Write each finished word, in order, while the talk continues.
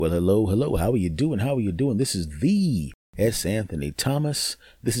Well, hello, hello. How are you doing? How are you doing? This is the S. Anthony Thomas.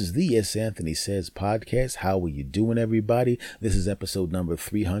 This is the S. Anthony Says podcast. How are you doing, everybody? This is episode number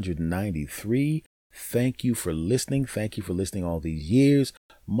 393. Thank you for listening. Thank you for listening all these years.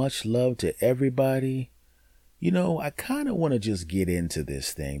 Much love to everybody. You know, I kind of want to just get into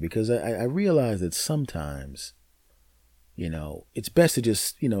this thing because I realize that sometimes, you know, it's best to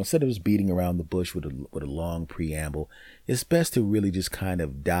just, instead of just beating around the bush with a long preamble, it's best to really just kind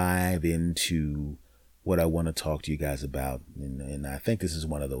of dive into what I want to talk to you guys about. And I think this is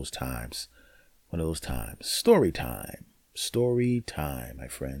one of those times. Story time. Story time, my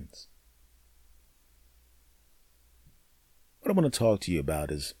friends. What I want to talk to you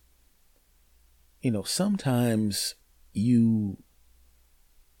about is, sometimes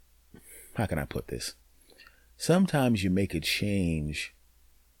how can I put this? Sometimes you make a change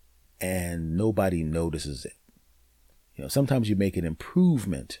and nobody notices it. Sometimes you make an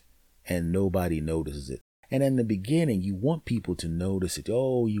improvement and nobody notices it. And in the beginning, you want people to notice it.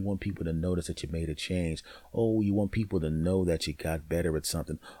 Oh, you want people to notice that you made a change. Oh, you want people to know that you got better at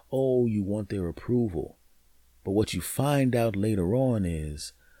something. Oh, you want their approval. But what you find out later on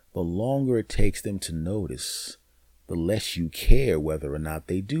is the longer it takes them to notice, the less you care whether or not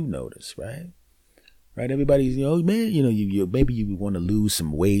they do notice, right? Right? Everybody's, you maybe you want to lose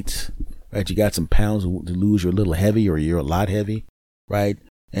some weight, right? You got some pounds to lose. You're a little heavy or you're a lot heavy, right?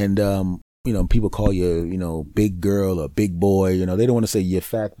 And, people call you, big girl or big boy. They don't want to say you're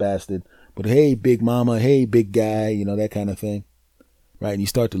fat bastard, but hey, big mama, hey, big guy, that kind of thing, right? And you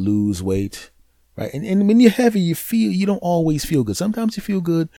start to lose weight. Right. And when you're heavy, you don't always feel good. Sometimes you feel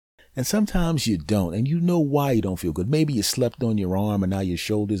good and sometimes you don't. And you know why you don't feel good. Maybe you slept on your arm and now your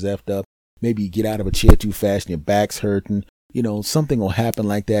shoulder's effed up. Maybe you get out of a chair too fast and your back's hurting. Something will happen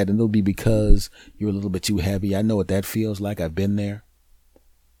like that. And it'll be because you're a little bit too heavy. I know what that feels like. I've been there.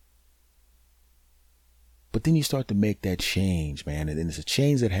 But then you start to make that change, man. And it's a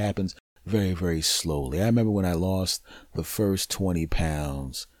change that happens very, very slowly. I remember when I lost the first 20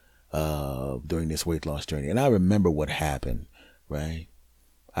 pounds during this weight loss journey. And I remember what happened, right?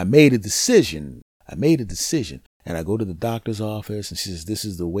 I made a decision and I go to the doctor's office and she says, this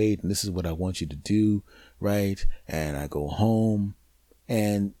is the weight and this is what I want you to do, right? And I go home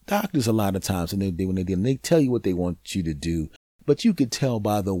and doctors a lot of times when they tell you what they want you to do, but you could tell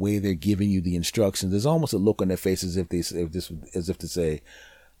by the way they're giving you the instructions. There's almost a look on their face as if to say,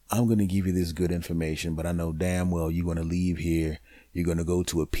 I'm going to give you this good information, but I know damn well you're going to leave here. You're going to go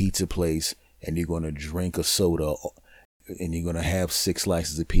to a pizza place and you're going to drink a soda and you're going to have 6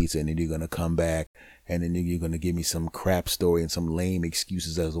 slices of pizza and then you're going to come back and then you're going to give me some crap story and some lame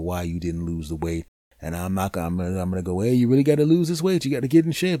excuses as to why you didn't lose the weight. And I'm going to go, hey, you really got to lose this weight. You got to get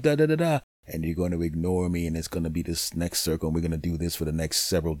in shape, And you're going to ignore me and it's going to be this next circle. And we're going to do this for the next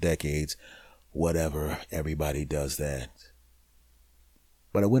several decades. Whatever. Everybody does that.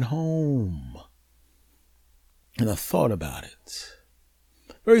 But I went home and I thought about it.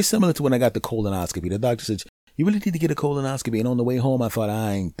 Very similar to when I got the colonoscopy. The doctor said, you really need to get a colonoscopy. And on the way home, I thought,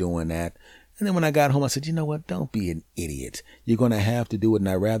 I ain't doing that. And then when I got home, I said, you know what? Don't be an idiot. You're going to have to do it. And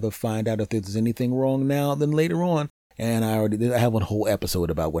I'd rather find out if there's anything wrong now than later on. And I have a whole episode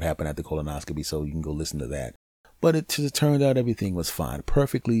about what happened at the colonoscopy. So you can go listen to that. But it turned out everything was fine.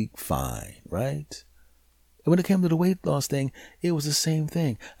 Perfectly fine. Right? And when it came to the weight loss thing, it was the same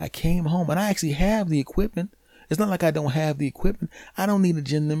thing. I came home and I actually have the equipment. It's not like I don't have the equipment. I don't need a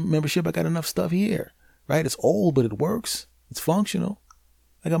gym membership. I got enough stuff here, right? It's old, but it works. It's functional.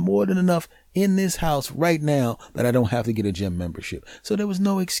 I got more than enough in this house right now that I don't have to get a gym membership. So there was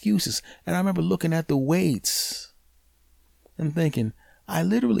no excuses. And I remember looking at the weights and thinking, I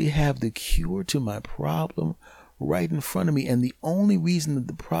literally have the cure to my problem right in front of me. And the only reason that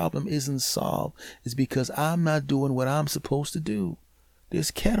the problem isn't solved is because I'm not doing what I'm supposed to do.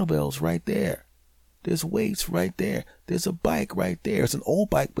 There's kettlebells right there. There's weights right there. There's a bike right there. It's an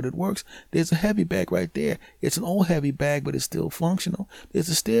old bike, but it works. There's a heavy bag right there. It's an old heavy bag, but it's still functional. There's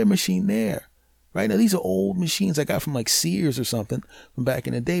a stair machine there. Right now, these are old machines I got from like Sears or something from back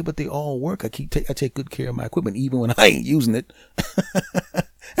in the day, but they all work. I take good care of my equipment, even when I ain't using it.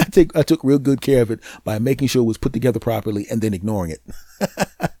 I took real good care of it by making sure it was put together properly and then ignoring it.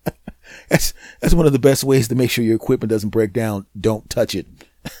 That's one of the best ways to make sure your equipment doesn't break down. Don't touch it.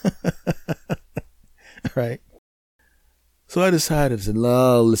 Right? So I decided, I said,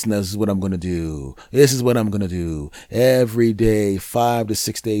 listen, this is what I'm going to do. This is what I'm going to do. Every day, 5 to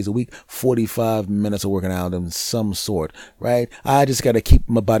 6 days a week, 45 minutes of working out of some sort, right? I just got to keep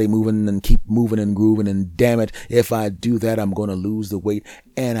my body moving and keep moving and grooving. And damn it, if I do that, I'm going to lose the weight.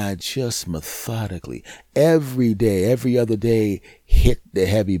 And I just methodically, Every day, every other day, hit the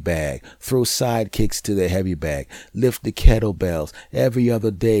heavy bag, throw side kicks to the heavy bag, lift the kettlebells. Every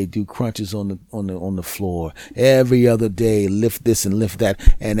other day, do crunches on the floor. Every other day, lift this and lift that.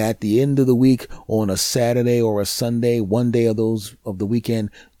 And at the end of the week, on a Saturday or a Sunday, one day of those of the weekend,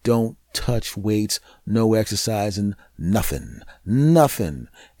 don't touch weights, no exercising, nothing.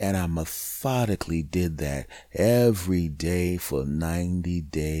 And I methodically did that every day for 90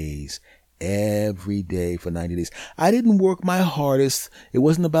 days. Every day for 90 days. I didn't work my hardest. It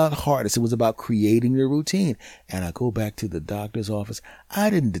wasn't about hardest. It was about creating the routine. And I go back to the doctor's office. I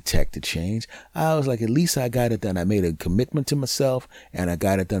didn't detect the change. I was like, at least I got it done. I made a commitment to myself and I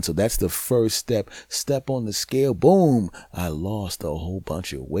got it done. So that's the first step. Step on the scale. Boom. I lost a whole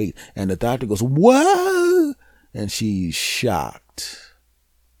bunch of weight. And the doctor goes, what? And she's shocked.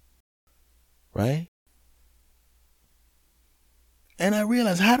 Right? And I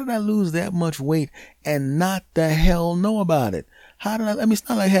realized, how did I lose that much weight and not the hell know about it? How did I mean, it's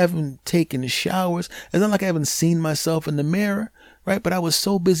not like I haven't taken showers. It's not like I haven't seen myself in the mirror, right? But I was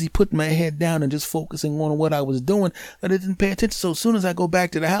so busy putting my head down and just focusing on what I was doing that I didn't pay attention. So as soon as I go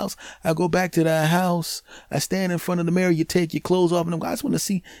back to the house, I stand in front of the mirror, you take your clothes off, and I just want to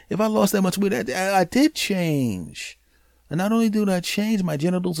see if I lost that much weight. I did change. And not only did I change, my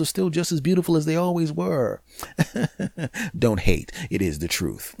genitals are still just as beautiful as they always were. Don't hate. It is the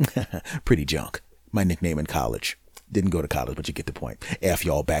truth. Pretty junk. My nickname in college. Didn't go to college, but you get the point. F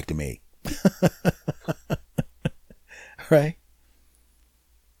y'all, back to me. Right?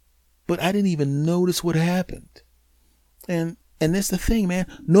 But I didn't even notice what happened. And that's the thing, man.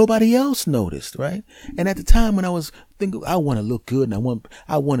 Nobody else noticed, right? And at the time when I was thinking, I want to look good, and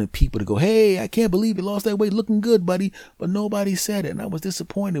I wanted people to go, hey, I can't believe you lost that weight, looking good, buddy. But nobody said it, and I was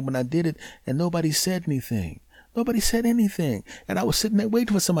disappointed when I did it, and nobody said anything. Nobody said anything, and I was sitting there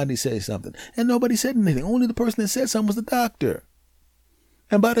waiting for somebody to say something, and nobody said anything. Only the person that said something was the doctor.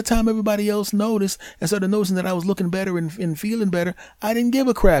 And by the time everybody else noticed and started noticing that I was looking better and feeling better, I didn't give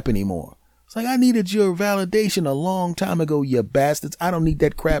a crap anymore. It's like, I needed your validation a long time ago, you bastards. I don't need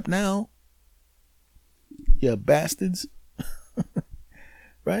that crap now. You bastards.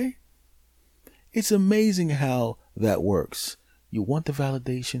 Right? It's amazing how that works. You want the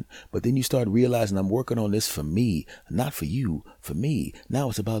validation, but then you start realizing, I'm working on this for me, not for you, for me. Now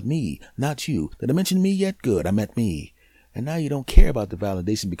it's about me, not you. Did I mention me yet? Good, I meant me. And now you don't care about the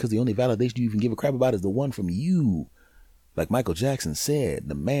validation because the only validation you even give a crap about is the one from you. Like Michael Jackson said,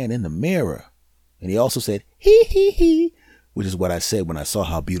 the man in the mirror. And he also said, hee hee hee, which is what I said when I saw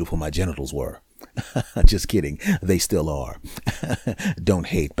how beautiful my genitals were. Just kidding. They still are. Don't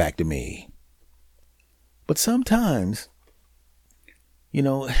hate, back to me. But sometimes,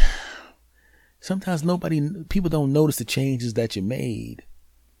 sometimes people don't notice the changes that you made.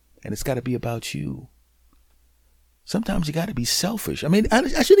 And it's got to be about you. Sometimes you got to be selfish. I mean, I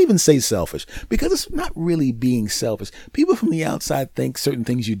shouldn't even say selfish because it's not really being selfish. People from the outside think certain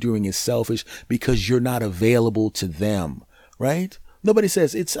things you're doing is selfish because you're not available to them, right? Nobody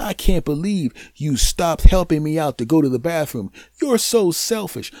says, I can't believe you stopped helping me out to go to the bathroom. You're so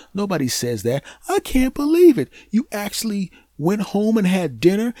selfish. Nobody says that. I can't believe it. You actually went home and had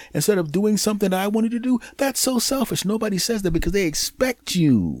dinner instead of doing something that I wanted to do. That's so selfish. Nobody says that because they expect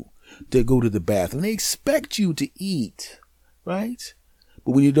you to go to the bathroom. They expect you to eat, right?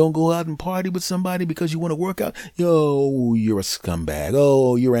 But when you don't go out and party with somebody because you want to work out, you're a scumbag.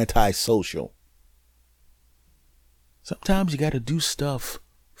 Oh, you're antisocial. Sometimes you got to do stuff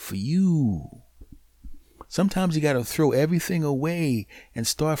for you. Sometimes you got to throw everything away and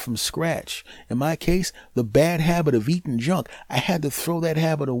start from scratch. In my case, the bad habit of eating junk, I had to throw that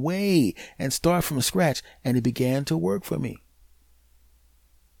habit away and start from scratch, and it began to work for me.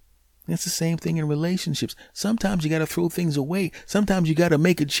 It's the same thing in relationships. Sometimes you got to throw things away. Sometimes you got to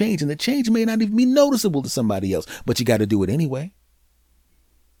make a change, and the change may not even be noticeable to somebody else, but you got to do it anyway.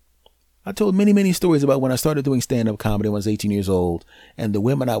 I told many, many stories about when I started doing stand-up comedy when I was 18 years old, and the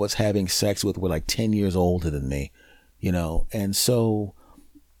women I was having sex with were like 10 years older than me, and so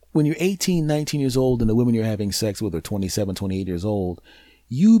when you're 18, 19 years old and the women you're having sex with are 27, 28 years old,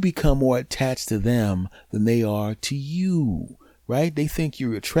 you become more attached to them than they are to you. Right? They think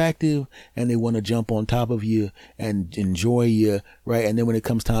you're attractive and they want to jump on top of you and enjoy you, right? And then when it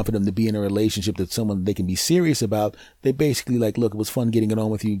comes time for them to be in a relationship that someone they can be serious about, they basically like, look, it was fun getting it on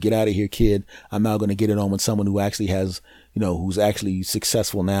with you. Get out of here, kid. I'm now going to get it on with someone who actually has, who's actually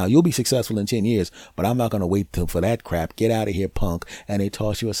successful now. You'll be successful in 10 years, but I'm not going to wait for that crap. Get out of here, punk. And they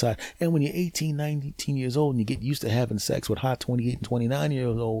toss you aside. And when you're 18, 19 years old and you get used to having sex with hot 28 and 29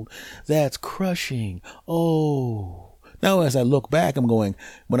 years old, that's crushing. Oh, Now, as I look back, I'm going,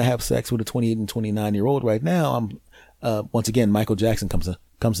 when I have sex with a 28 and 29-year-old right now, once again, Michael Jackson comes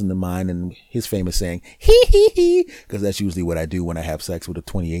into mind, and his famous saying, hee hee hee, because that's usually what I do when I have sex with a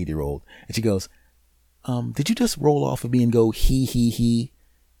 28-year-old. And she goes, did you just roll off of me and go hee hee hee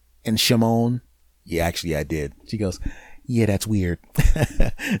and Shimon? Yeah, actually I did. She goes, yeah, that's weird.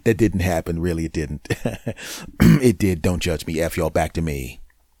 That didn't happen. Really, it didn't. It did. Don't judge me. F y'all, back to me.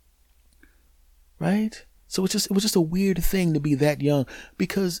 Right? So it was just a weird thing to be that young,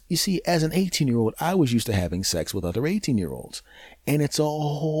 because you see, as an 18-year-old, I was used to having sex with other 18-year-olds, and it's a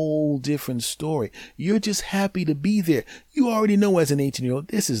whole different story. You're just happy to be there. You already know as an 18-year-old,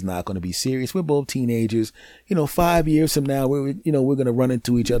 this is not going to be serious. We're both teenagers. 5 years from now, we're going to run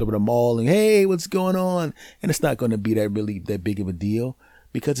into each other at a mall and, hey, what's going on? And it's not going to be that big of a deal,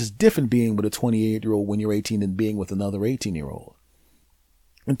 because it's different being with a 28-year-old when you're 18 than being with another 18-year-old.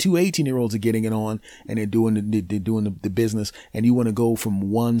 And two 18-year-olds are getting it on, and they're doing the business, and you want to go from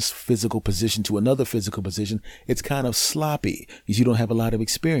one physical position to another physical position. It's kind of sloppy because you don't have a lot of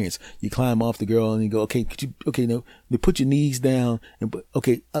experience. You climb off the girl and you go, okay, no, put your knees down, and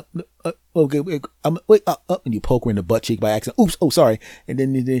okay, up, up, and you poke her in the butt cheek by accident. Oops, oh, sorry. And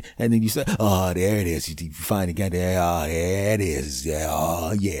then you say, oh, there it is. You find again there. Oh, there it is. Yeah,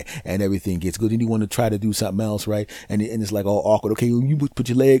 oh, yeah. And everything gets good. Then you want to try to do something else, right? And it's like all awkward. Okay, you put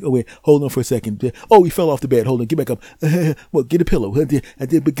your leg. Oh wait, hold on for a second. Oh, you fell off the bed. Hold on, get back up. Well, get a pillow. And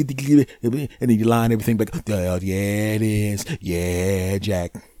then you line everything back. Oh, yeah, it is. Yeah,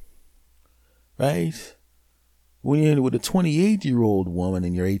 Jack. Right? When you're with a 28-year-old woman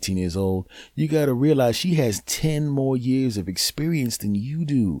and you're 18 years old, you got to realize she has 10 more years of experience than you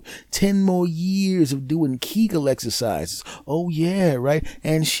do. 10 more years of doing Kegel exercises. Oh, yeah, right?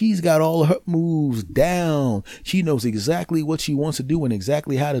 And she's got all her moves down. She knows exactly what she wants to do and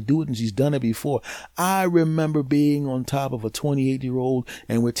exactly how to do it, and she's done it before. I remember being on top of a 28-year-old,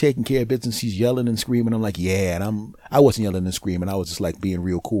 and we're taking care of business. She's yelling and screaming. I'm like, yeah, and I wasn't yelling and screaming. I was just like being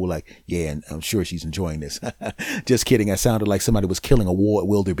real cool, like, yeah, and I'm sure she's enjoying this. Just kidding. I sounded like somebody was killing a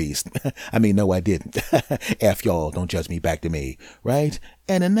wildebeest. I mean, no, I didn't. F y'all. Don't judge me. Back to me. Right?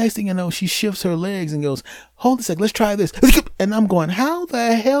 And the next thing you know, she shifts her legs and goes, hold a sec. Let's try this. And I'm going, how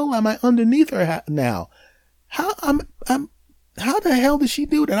the hell am I underneath her now? How the hell did she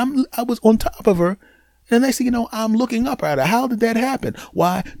do that? I was on top of her. And the next thing you know, I'm looking up at her. How did that happen?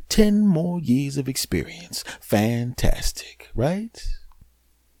 Why? 10 more years of experience. Fantastic. Right?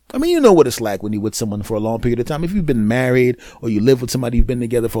 I mean, you know what it's like when you're with someone for a long period of time. If you've been married or you live with somebody you've been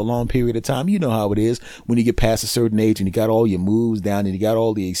together for a long period of time, you know how it is when you get past a certain age and you got all your moves down and you got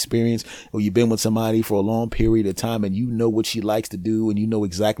all the experience, or you've been with somebody for a long period of time and you know what she likes to do and you know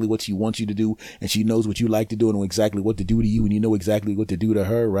exactly what she wants you to do and she knows what you like to do and exactly what to do to you and you know exactly what to do to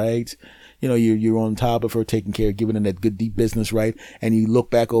her, right? You know, you're on top of her, taking care, giving her that good deep business, right? And you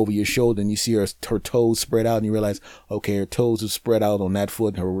look back over your shoulder and you see her toes spread out and you realize, okay, her toes are spread out on that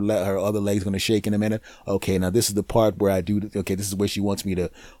foot. Her other leg's going to shake in a minute. Okay, now this is the part where this is where she wants me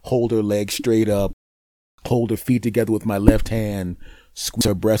to hold her leg straight up, hold her feet together with my left hand, squeeze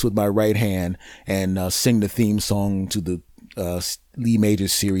her breast with my right hand, and sing the theme song to the Lee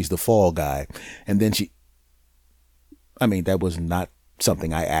Majors series, The Fall Guy. And then that was not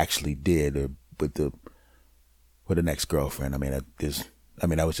something I actually did with the next girlfriend. That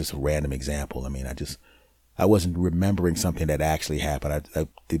was just a random example. I wasn't remembering something that actually happened.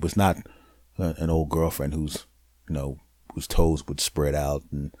 It was not an old girlfriend whose toes would spread out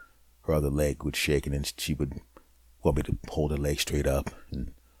and her other leg would shake, and then she would want me to hold her leg straight up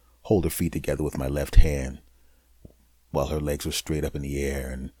and hold her feet together with my left hand while her legs were straight up in the air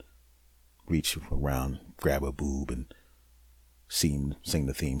and reach around, grab her boob, and sing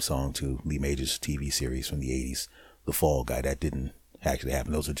the theme song to Lee Majors' TV series from the 80s, The Fall Guy. That didn't actually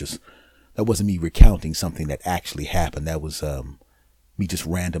happen. That wasn't me recounting something that actually happened. That was me just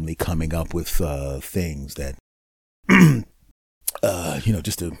randomly coming up with things that,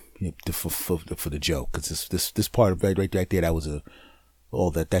 just for the joke. Because this part of right there, that was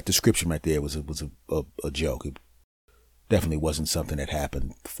that description right there was a joke. It definitely wasn't something that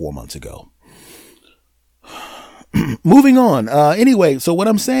happened 4 months ago. Moving on. Anyway, so what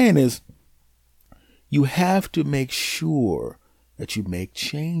I'm saying is you have to make sure, that you make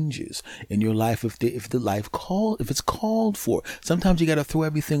changes in your life if it's called for. Sometimes you got to throw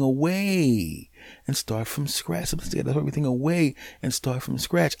everything away and start from scratch. Sometimes you got to throw everything away and start from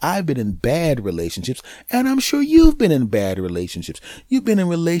scratch. I've been in bad relationships, and I'm sure you've been in bad relationships. You've been in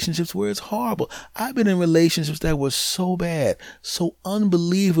relationships where it's horrible. I've been in relationships that were so bad, so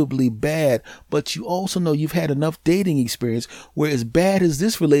unbelievably bad, but you also know you've had enough dating experience where, as bad as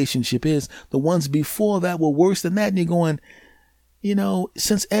this relationship is, the ones before that were worse than that, and you're going,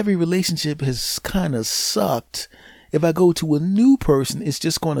 since every relationship has kind of sucked, if I go to a new person, it's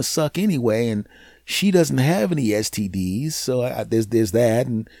just going to suck anyway. And she doesn't have any STDs, so there's that.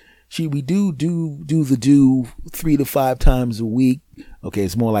 And we do 3 to 5 times a week. Okay,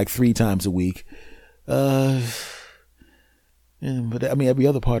 it's more like 3 times a week. But I mean, every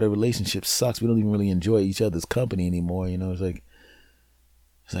other part of the relationship sucks. We don't even really enjoy each other's company anymore. It's like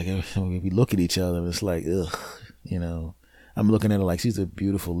we look at each other and it's like, ugh. I'm looking at her like she's a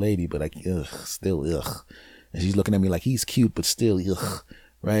beautiful lady, but like, ugh, still ugh. And she's looking at me like he's cute, but still ugh,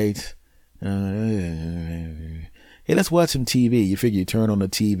 right? Hey, let's watch some TV. You figure you turn on the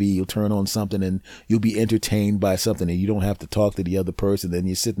TV, you'll turn on something and you'll be entertained by something and you don't have to talk to the other person. Then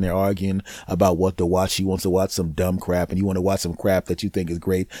you're sitting there arguing about what to watch. She wants to watch some dumb crap and you want to watch some crap that you think is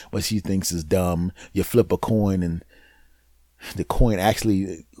great, but she thinks is dumb. You flip a coin and the coin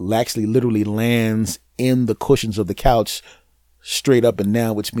actually literally lands in the cushions of the couch straight up and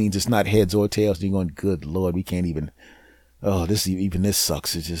down, which means it's not heads or tails. And you're going, good Lord, we can't even, this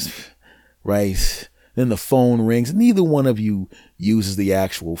sucks. It's just, right? Then the phone rings. Neither one of you uses the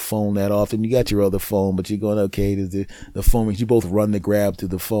actual phone that often. You got your other phone, but you're going, okay, the phone rings. You both run to grab to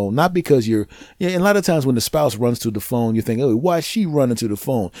the phone. Not because and a lot of times when the spouse runs to the phone, you think, oh, why is she running to the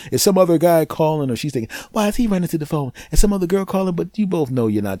phone? Is some other guy calling? Or she's thinking, why is he running to the phone? And some other girl calling? But you both know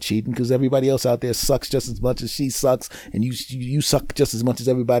you're not cheating because everybody else out there sucks just as much as she sucks. And you suck just as much as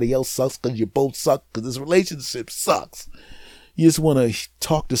everybody else sucks because you both suck because this relationship sucks. You just want to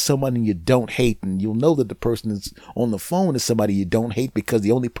talk to someone you don't hate, and you'll know that the person that's on the phone is somebody you don't hate because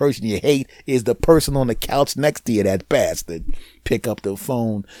the only person you hate is the person on the couch next to you, that bastard. Pick up the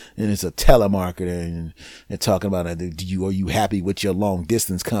phone, and it's a telemarketer, and they're talking about, are you happy with your long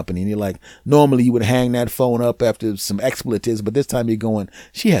distance company? And you're like, normally you would hang that phone up after some expletives, but this time you're going,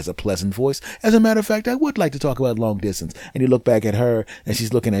 she has a pleasant voice. As a matter of fact, I would like to talk about long distance. And you look back at her, and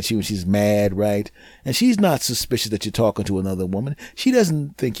she's looking at you, and she's mad, right? And she's not suspicious that you're talking to another woman. She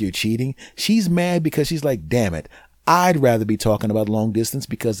doesn't think you're cheating. She's mad because she's like, damn it, I'd rather be talking about long distance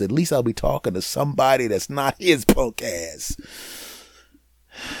because at least I'll be talking to somebody that's not his punk ass.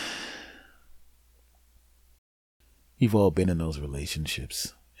 You've all been in those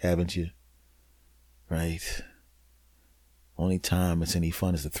relationships, haven't you? Right? Only time it's any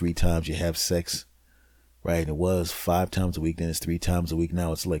fun is the 3 times you have sex. Right? It was 5 times a week, then it's 3 times a week.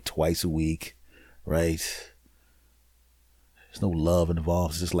 Now it's like twice a week. Right? There's no love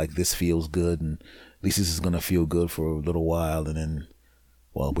involved. It's just like, this feels good, and at least this is going to feel good for a little while, and then,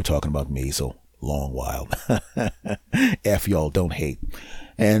 well, we're talking about me, so long while. F y'all, don't hate.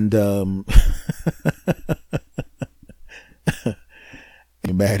 And you're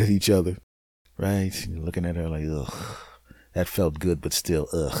mad at each other, right? You're looking at her like, ugh, that felt good, but still,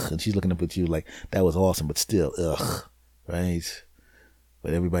 ugh. And she's looking up at you like, that was awesome, but still, ugh, right?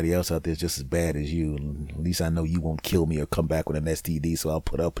 But everybody else out there is just as bad as you. And at least I know you won't kill me or come back with an STD, so I'll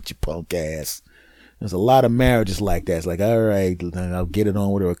put up with your punk ass. There's a lot of marriages like that. It's like, all right, I'll get it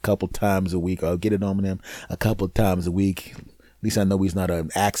on with her a couple times a week. Or I'll get it on with him a couple times a week. At least I know he's not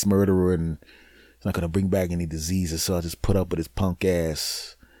an axe murderer and he's not going to bring back any diseases, so I'll just put up with his punk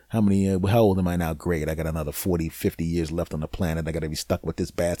ass. How old am I now? Great. I got another 40, 50 years left on the planet. I got to be stuck with this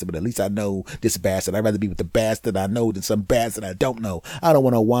bastard, but at least I know this bastard. I'd rather be with the bastard I know than some bastard I don't know. I don't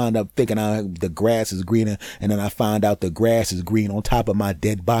want to wind up thinking the grass is greener, and then I find out the grass is green on top of my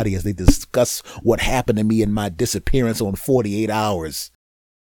dead body as they discuss what happened to me in my disappearance on 48 hours.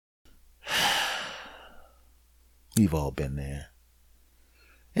 We've all been there.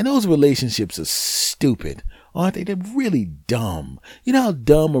 And those relationships are stupid, aren't they? They're really dumb. You know how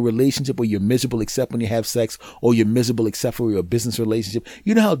dumb a relationship where you're miserable except when you have sex, or you're miserable except for your business relationship?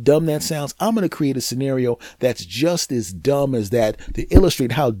 You know how dumb that sounds? I'm going to create a scenario that's just as dumb as that to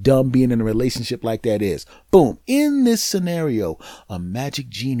illustrate how dumb being in a relationship like that is. Boom. In this scenario, a magic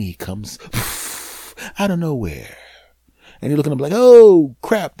genie comes out of nowhere. And you're looking up like, oh,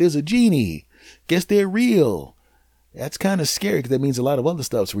 crap, there's a genie. Guess they're real. That's kind of scary because that means a lot of other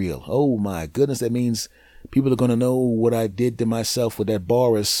stuff's real. Oh my goodness, that means people are going to know what I did to myself with that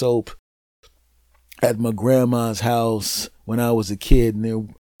bar of soap at my grandma's house when I was a kid.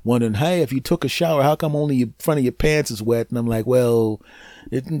 And wondering, hey, if you took a shower, how come only the front of your pants is wet? And I'm like, well,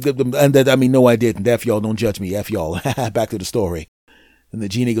 no, I didn't. F y'all, don't judge me. F y'all. Back to the story. And the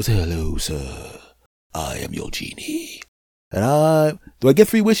genie goes, hello, sir. I am your genie. And do I get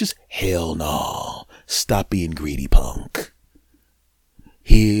 3 wishes? Hell no. Stop being greedy, punk.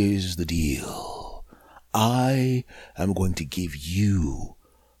 Here's the deal. I am going to give you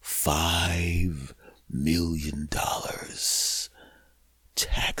 $5 million.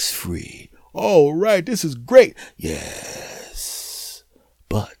 Tax-free. All right, this is great. Yes.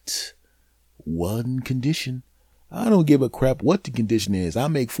 But one condition. I don't give a crap what the condition is. I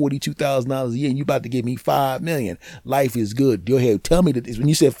make $42,000 a year and you about to give me $5 million. Life is good. Go ahead, tell me that when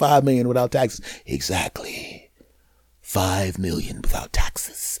you said $5 million without taxes. Exactly. $5 million without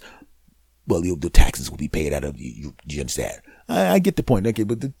taxes. Well, the taxes will be paid out of you. You understand? I get the point. Okay,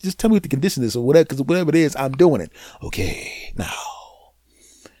 but just tell me what the condition is or whatever, because whatever it is, I'm doing it. Okay, now,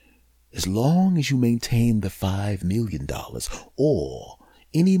 as long as you maintain the $5 million or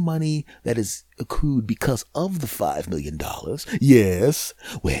any money that is accrued because of the $5 million, yes,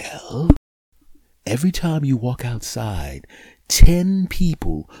 well, every time you walk outside, 10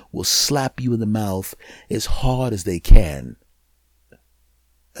 people will slap you in the mouth as hard as they can.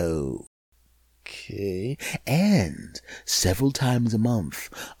 Okay. And several times a month,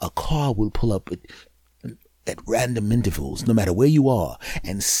 a car will pull up at random intervals, no matter where you are,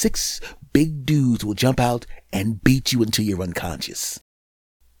 and 6 big dudes will jump out and beat you until you're unconscious.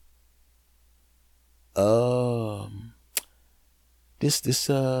 This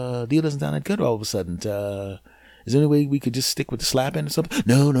deal doesn't sound that good all of a sudden. Is there any way we could just stick with the slapping or something?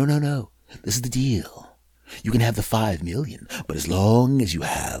 No. This is the deal. You can have the $5 million, but as long as you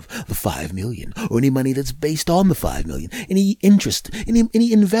have the $5 million, or any money that's based on the $5 million, any interest,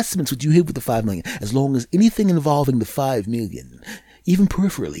 any investments that you have with the $5 million, as long as anything involving the $5 million, even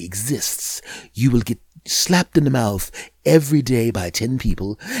peripherally exists, you will get slapped in the mouth every day by 10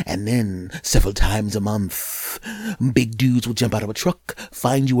 people, and then several times a month, big dudes will jump out of a truck,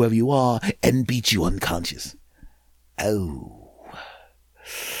 find you wherever you are, and beat you unconscious. Oh.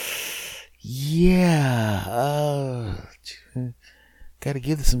 Yeah, gotta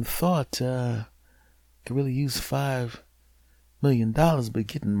give this some thought. Could really use $5 million, but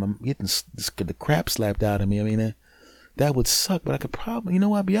getting the crap slapped out of me. I mean, that would suck. But I could probably,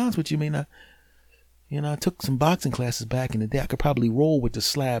 I'll be honest with you. I mean, I took some boxing classes back in the day. I could probably roll with the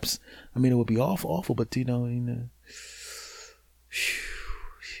slaps. I mean, it would be awful, but but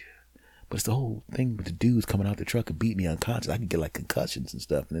it's the whole thing with the dudes coming out the truck and beat me unconscious. I could get like concussions and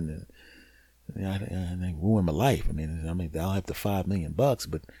stuff, and then. I ruin my life. I mean, I'll have the $5 million, but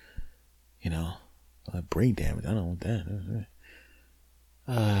I'll have brain damage. I don't want that.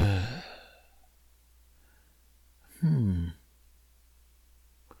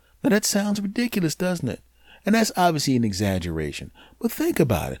 Now that sounds ridiculous, doesn't it? And that's obviously an exaggeration. But think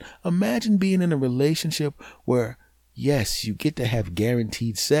about it. Imagine being in a relationship where, yes, you get to have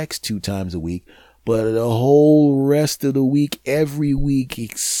guaranteed sex 2 times a week, but the whole rest of the week, every week,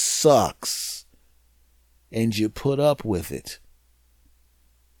 it sucks. And you put up with it.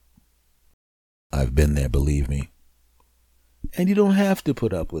 I've been there, believe me. And you don't have to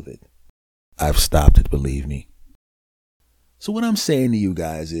put up with it. I've stopped it, believe me. So what I'm saying to you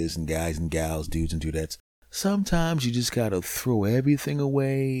guys is, and guys and gals, dudes and dudettes, sometimes you just gotta throw everything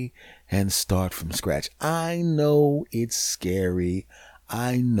away and start from scratch. I know it's scary.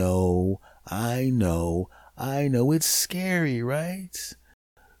 I know it's scary, right?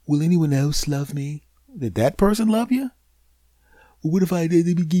 Will anyone else love me? Did that person love you? Well, what if I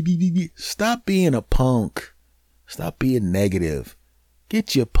did? Stop being a punk. Stop being negative.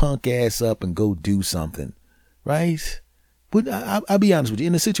 Get your punk ass up and go do something, right? But I'll be honest with you.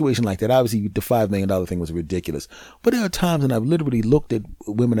 In a situation like that, obviously the $5 million thing was ridiculous. But there are times when I've literally looked at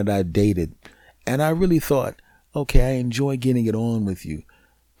women that I've dated, and I really thought, okay, I enjoy getting it on with you.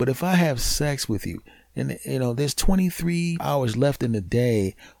 But if I have sex with you, and there's 23 hours left in the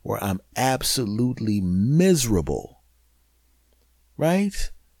day where I'm absolutely miserable,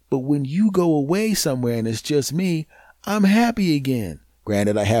 right? But when you go away somewhere and it's just me, I'm happy again.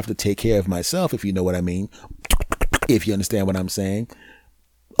 Granted, I have to take care of myself, if you know what I mean. If you understand what I'm saying.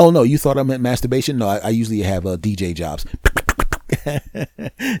 Oh, no, you thought I meant masturbation? No, I usually have DJ jobs.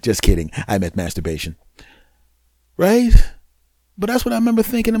 Just kidding. I meant masturbation. Right? But that's what I remember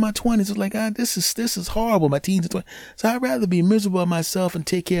thinking in my 20s. It's like, this is horrible, my teens and 20s. So I'd rather be miserable myself and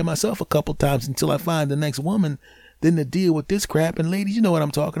take care of myself a couple times until I find the next woman than to deal with this crap. And ladies, you know what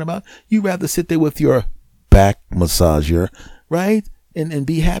I'm talking about. You'd rather sit there with your back massager, right? And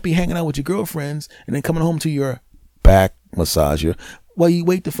be happy hanging out with your girlfriends and then coming home to your back massager while you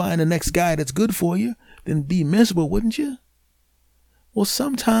wait to find the next guy that's good for you, then be miserable, wouldn't you? Well,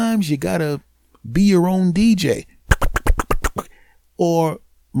 sometimes you gotta be your own DJ or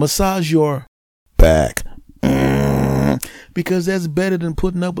massage your back because that's better than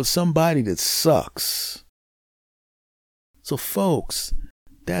putting up with somebody that sucks. So folks,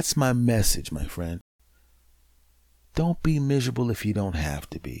 that's my message, my friend. Don't be miserable if you don't have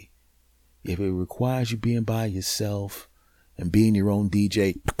to be. If it requires you being by yourself and being your own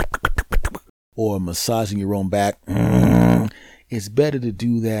DJ or massaging your own back, it's better to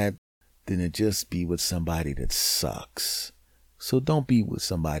do that than to just be with somebody that sucks. So don't be with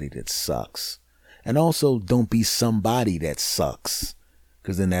somebody that sucks. And also don't be somebody that sucks,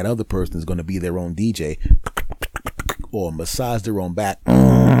 because then that other person is going to be their own DJ or massage their own back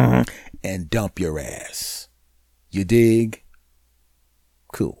and dump your ass. You dig?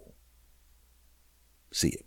 Cool. See you.